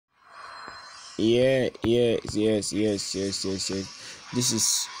Yes. This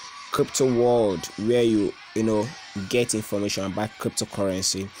is crypto world where you know get information about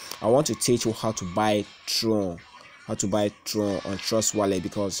cryptocurrency. I want to teach you how to buy Tron, on Trust Wallet,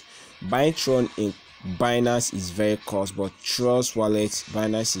 because buying Tron in Binance is very cost, but Trust Wallet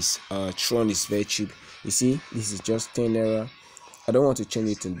Binance is Tron is very cheap. You see, this is just 10 naira. I don't want to change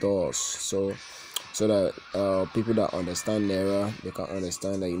it to dollars, so that people that understand naira, they can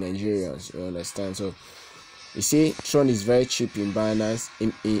understand, like Nigerians, you understand. So you see, Tron is very cheap in Binance,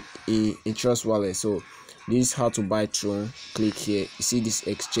 in Trust Wallet. So this is how to buy Tron. Click here. You see this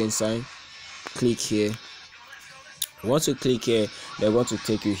exchange sign? Click here. Once you click here, they're going to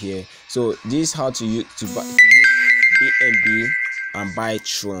take you here. So this is how to use BNB and buy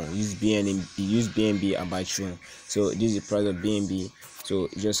Tron. Use BNB and buy Tron. So this is the price of BNB. So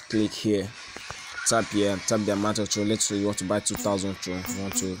just click here. Tap here, tap the amount of Tron. Let's say you want to buy 2,000 Tron.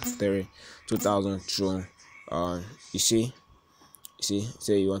 1, 2, 3, 2,000 Tron. You see,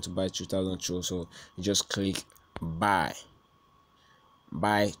 say you want to buy 2,000 Tron. So you just click buy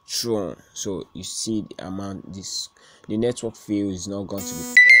Tron. So you see the amount. The network fee is not going to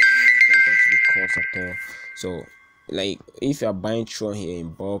be cost at all. So like if you are buying Tron here in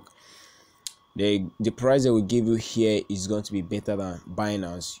bulk, the price they will give you here is going to be better than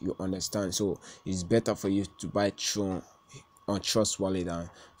Binance, you understand. So it's better for you to buy Tron on Trust Wallet than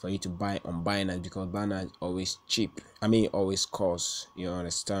for you to buy on Binance, because Binance is always cheap, always cost, you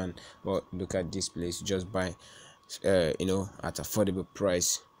understand. But look at this place, just buy at affordable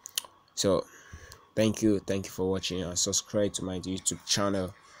price. So thank you for watching, and subscribe to my YouTube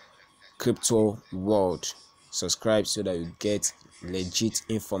channel Crypto World. Subscribe so that you get legit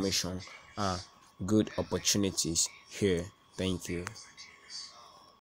information and good opportunities here. Thank you.